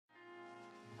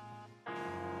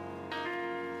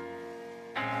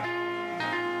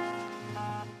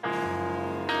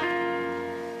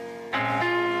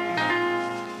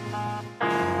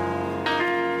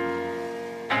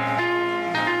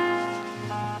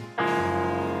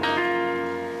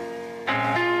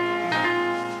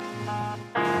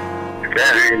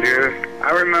Dang, dude.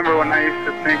 I remember when I used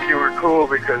to think you were cool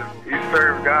because you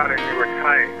served God and you were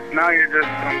tight. Now you're just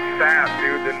some sap,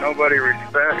 dude, that nobody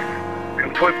respects.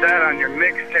 And put that on your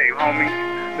mixtape, homie.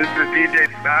 This is DJ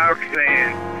TreGaaa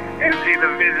saying, MC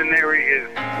the Visionary is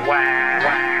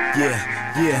whack.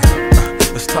 Yeah.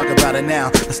 Let's talk about it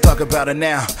now. Let's talk about it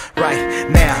now. Right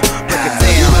now. Break it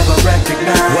down. You ever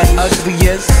recognize what ugly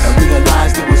is? And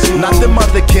realize it was you? Not them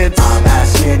other kids. I'm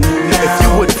asking you now. If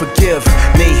you would forgive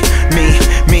me,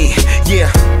 yeah.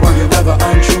 Were you ever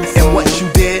untruthful? And what you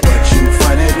did, but you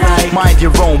fronted right. Mind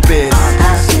your own biz. I'm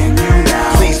asking you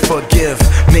now. Please forgive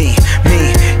me,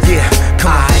 yeah.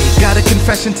 Come on. I got a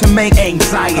confession to make.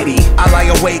 Anxiety. I lie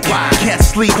awake, can't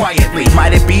sleep quietly.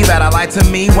 Might it be that I lied to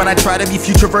me when I try to be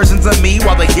future versions of me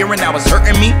while the here and now is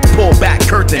hurting me? Pull back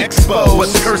curtain, expose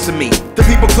what's cursing me. The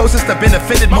people closest have been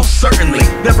offended, most certainly.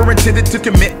 Never intended to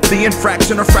commit the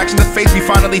infraction or fraction of faith we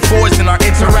finally forged in our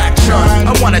interaction.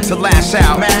 I wanted to lash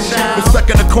out, but stuck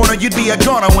in a corner, you'd be a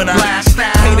goner when I lashed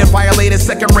out. Hated, violated,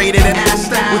 second rated, and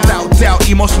without doubt,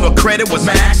 emotional credit was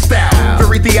maxed out.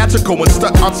 Very theatrical when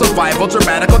stuck on survival,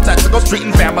 dramatical, tactical, street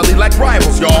and family like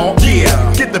rivals, y'all. Yeah,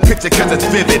 get the picture cause it's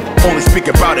vivid. Only speak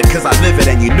about it cause I live it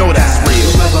and you know that's real.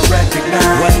 You ever recognize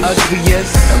what ugly is?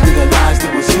 And realized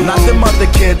it was you? Not them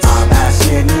other kids. I'm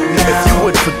asking you now. If you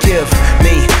would forgive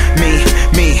me,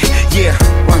 yeah.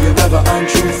 Were you ever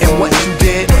untruthful? And what you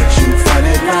did, but you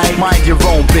fronted right. Mind your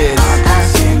own biz. I'm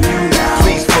asking you now.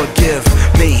 Please forgive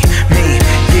me,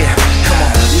 yeah. Come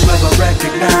on. You ever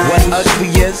recognize what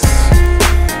ugly is?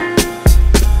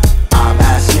 I'm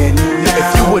asking you now. If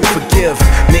you would forgive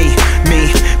me,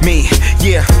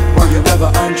 yeah. Were you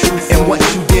ever untruthful? And what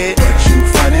you did, but you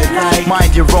fronted right.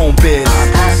 Mind your own biz.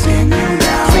 I'm asking you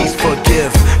now. Please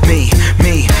forgive me,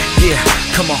 yeah.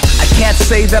 Come on. I can't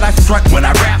say that I front when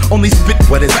I rap. Only spit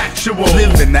what is actual.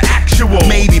 Live in the actual.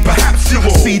 Maybe perhaps you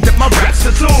will see that my rap's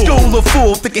a tool. School of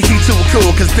fool thinking he too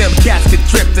cool, cause them cats get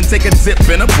tripped and take a dip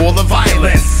in a pool of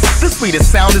violence. The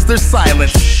sweetest sound is their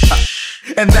silence.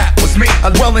 And that was me,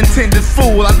 a well-intended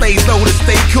fool. I lay low to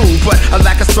stay cool, but a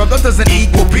lack of struggle doesn't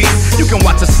equal peace. You can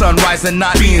watch the sunrise and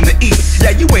not be in the east.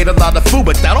 Yeah, you ate a lot of food,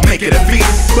 but that'll make it a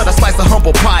feast. But a slice of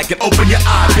humble pie can open your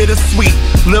eye. Bittersweet,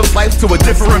 live life to a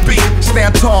different beat.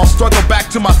 Stand tall, struggle back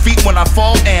to my feet when I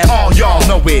fall, and all y'all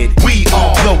know it. We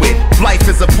all know it. Life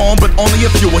is a poem, but only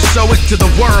if you will show it to the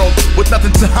world with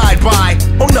nothing to hide by.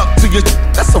 Own up to your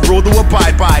that's a rule to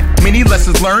abide by. Many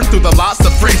lessons learned through the loss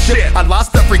of friendship. I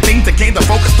lost everything to gain the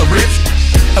focus to rich.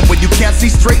 And when you can't see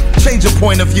straight, change your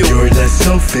point of view. You're less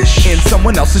selfish in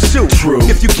someone else's shoe. True.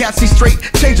 If you can't see straight,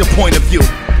 change your point of view.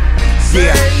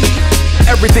 Yeah.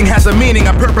 Everything has a meaning,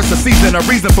 a purpose, a season, a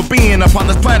reason for being upon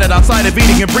this planet outside of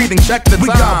eating and breathing. Check the time. We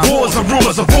got wars and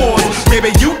rumors of wars.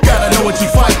 Maybe you gotta know what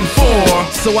you're fighting for.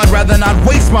 So I'd rather not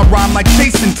waste my rhyme like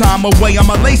chasing time away.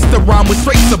 I'ma lace the rhyme with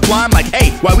straight sublime like,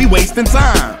 hey, why we wasting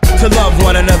time? To love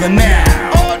one another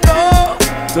now. Oh no.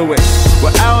 Do it.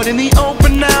 We're out in the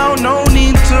open now, no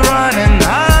need to run and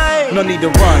hide. No need to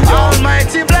run, y'all.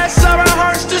 Almighty bless our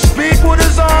hearts to speak what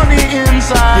is on the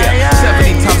inside. Yeah,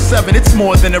 70 times 7, it's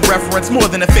more than a reference, more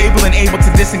than a fable and able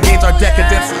to disengage our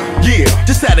decadence. Yeah,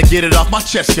 just had to get it off my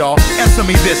chest, y'all. Answer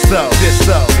me this though,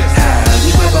 Have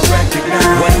you ever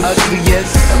recognized what ugly is?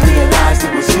 And realized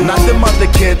it was you? Not them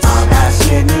other kids. I'm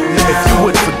asking you now. If you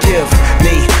would forgive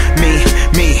me,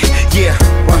 yeah.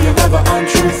 Were you ever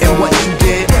untruthful? And what you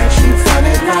did, but you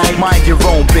fronted right. Mind your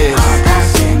own biz. I'm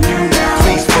asking you now.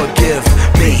 Please forgive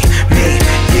me,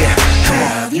 yeah. Come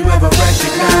on. Have you ever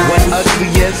recognized what ugly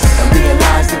is? And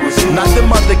realized it was you? Not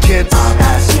them other kids. I'm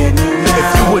asking you now. If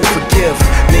you would forgive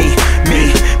me,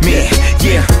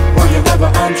 yeah. Were you ever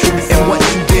untruthful? And what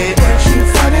you did, but you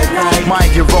fronted right.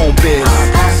 Mind your own biz.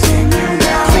 I'm asking you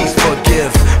now. Please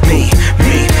forgive me,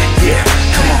 yeah.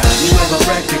 Come on. Have you ever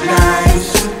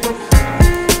recognized?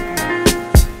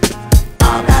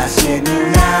 I'm asking you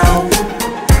now.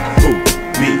 Who?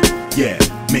 Me? Yeah,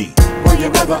 me. Were you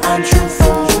ever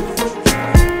untruthful?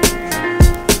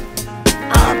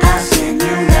 I'm asking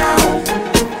you now.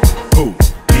 Who?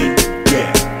 Me? Yeah.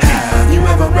 Have you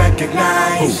ever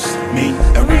recognized? Who? Me?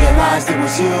 And realized it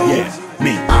was you? Yeah,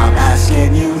 me. I'm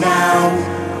asking you now.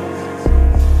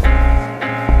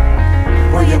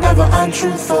 Were you ever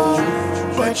untruthful?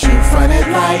 But you fronted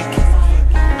like.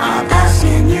 I'm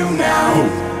asking you now.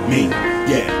 Who? Me?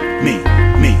 Yeah, me.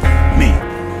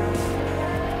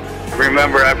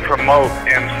 Remember, I promote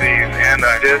MCs and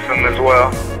I diss them as well.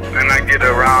 And I get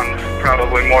around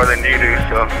probably more than you do,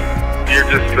 so you're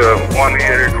just a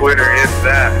one-hitter quitter, if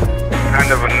that.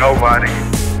 Kind of a nobody.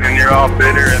 And you're all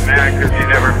bitter and mad because you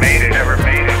never made it,